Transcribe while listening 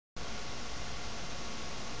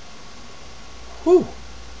Whew.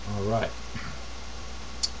 All right.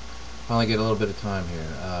 Finally get a little bit of time here.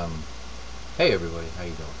 Hey everybody, how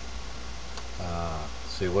you doing?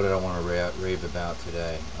 Let's see, what did I want to rave about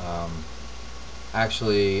today?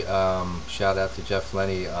 Actually, shout out to Jeff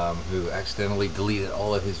Lenny, who accidentally deleted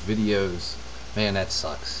all of his videos. Man, that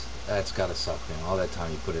sucks. That's gotta suck, man. All that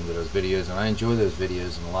time you put into those videos, and I enjoy those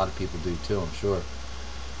videos, and a lot of people do too, I'm sure.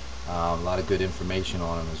 A lot of good information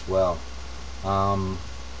on them as well.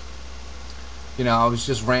 You know, I was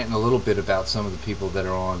just ranting a little bit about some of the people that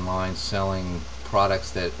are online selling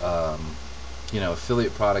products that, you know,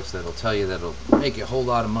 affiliate products that'll tell you that'll make you a whole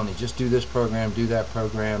lot of money. Just do this program, do that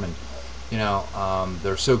program, and you know,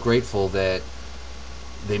 they're so grateful that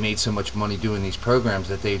they made so much money doing these programs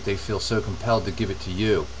that they feel so compelled to give it to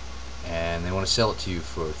you, and they want to sell it to you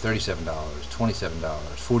for $37, $27,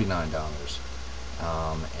 $49,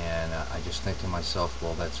 and I just think to myself,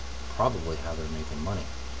 well, that's probably how they're making money.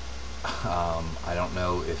 I don't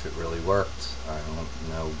know if it really worked. I don't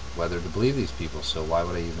know whether to believe these people, so why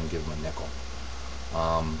would I even give them a nickel?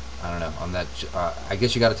 I don't know. I'm not. I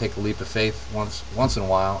guess you got to take a leap of faith once in a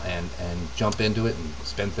while and jump into it and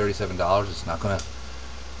spend $37. It's not gonna,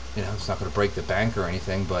 you know, it's not gonna break the bank or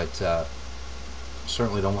anything, but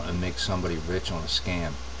certainly don't want to make somebody rich on a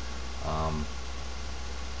scam.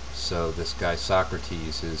 So this guy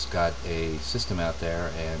Socrates has got a system out there,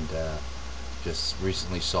 and just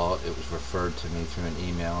recently saw it. It was referred to me through an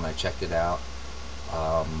email, and I checked it out.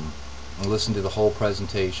 I listened to the whole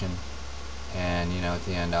presentation, and you know, at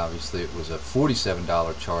the end, obviously, it was a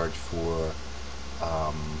 $47 charge for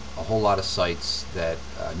a whole lot of sites that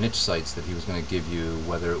niche sites that he was going to give you,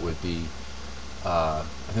 whether it would be I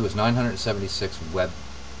think it was 976 web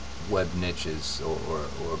niches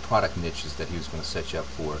or product niches that he was going to set you up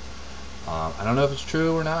for. I don't know if it's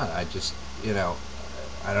true or not. I just, you know,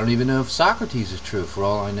 I don't even know if Socrates is true. For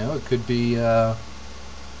all I know, it could be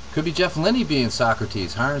Jeff Lenny being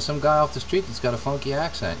Socrates, hiring some guy off the street that's got a funky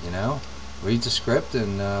accent, you know, reads a script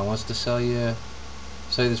and wants to sell you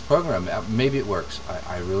this program. Maybe it works.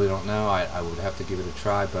 I really don't know. I would have to give it a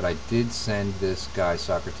try. But I did send this guy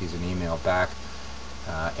Socrates an email back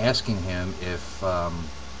asking him if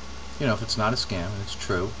you know, if it's not a scam and it's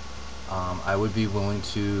true, I would be willing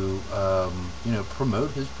to you know,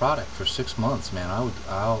 promote his product for 6 months. Man,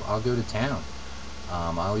 I'll go to town.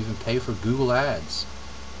 I'll even pay for Google ads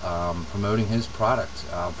promoting his product.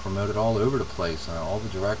 I'll promote it all over the place, all the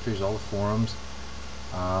directories, all the forums.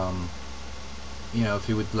 You know, if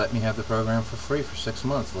he would let me have the program for free for 6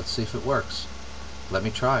 months, let's see if it works. Let me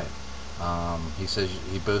try it. He says,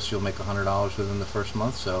 he boasts you'll make $100 within the first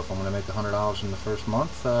month, so if I'm going to make $100 in the first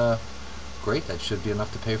month, great, that should be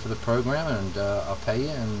enough to pay for the program, and I'll pay you,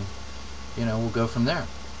 and you know, we'll go from there.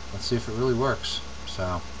 Let's see if it really works.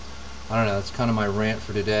 So I don't know, that's kind of my rant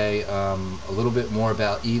for today. A little bit more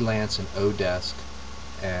about Elance and Odesk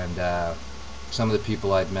and some of the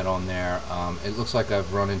people I'd met on there. It looks like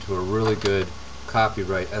I've run into a really good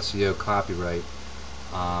copyright, SEO copyright,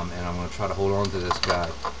 and I'm going to try to hold on to this guy.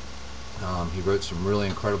 He wrote some really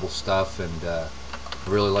incredible stuff, and I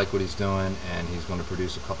really like what he's doing, and he's going to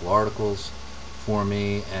produce a couple articles for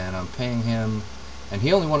me, and I'm paying him, and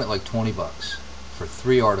he only wanted like 20 bucks for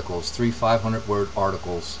 3 articles, 3 500-word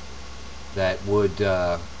articles that would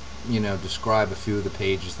you know, describe a few of the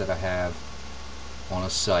pages that I have on a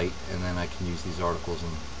site, and then I can use these articles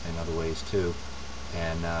in other ways too.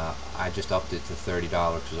 And I just upped it to $30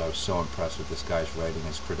 because I was so impressed with this guy's writing,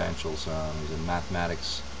 his credentials. He's a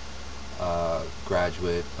mathematics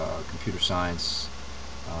graduate, computer science,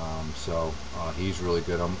 so he's really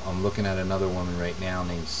good. I'm looking at another woman right now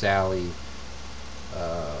named Sally,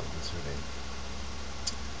 what's her name?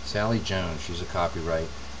 Sally Jones. She's a copyright,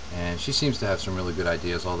 and she seems to have some really good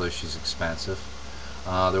ideas, although she's expensive.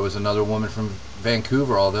 There was another woman from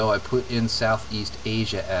Vancouver, although I put in Southeast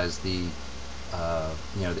Asia as the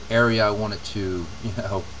you know, the area I wanted to, you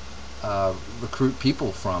know, recruit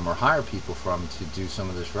people from or hire people from to do some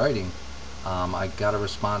of this writing. I got a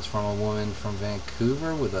response from a woman from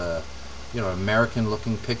Vancouver with a, you know,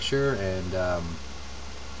 American-looking picture, and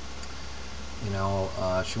you know,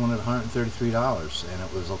 she wanted $133, and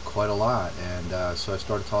it was quite a lot. And so I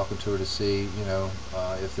started talking to her to see, you know,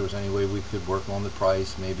 if there was any way we could work on the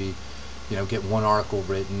price, maybe, you know, get one article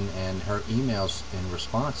written. And her emails in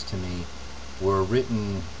response to me were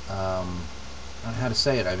written, I don't know how to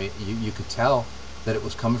say it. I mean, you could tell that it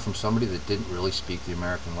was coming from somebody that didn't really speak the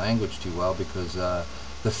American language too well, because the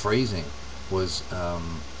phrasing was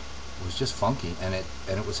just funky, and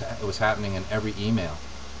it was happening in every email.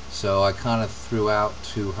 So I kind of threw out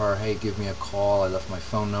to her, hey, give me a call. I left my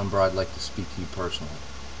phone number. I'd like to speak to you personally.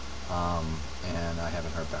 And I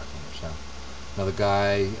haven't heard back from her. So Another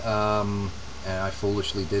guy, and I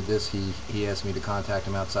foolishly did this. He asked me to contact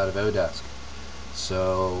him outside of Odesk.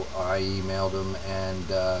 So I emailed him,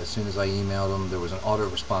 and as soon as I emailed him, there was an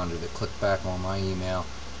autoresponder that clicked back on my email,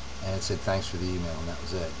 and it said thanks for the email, and that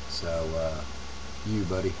was it. So you,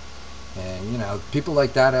 buddy. And people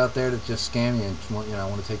like that out there that just scam you and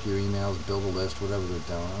want to take your emails, build a list, whatever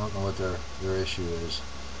they're doing. I don't know what their issue is.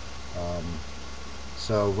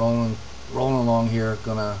 So rolling along here,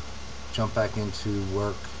 gonna jump back into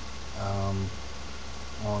work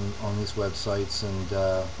on these websites and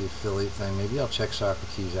the affiliate thing. Maybe I'll check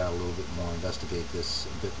Socrates out a little bit more, investigate this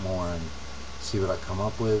a bit more, and see what I come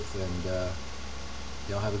up with. And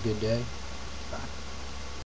y'all have a good day. Bye.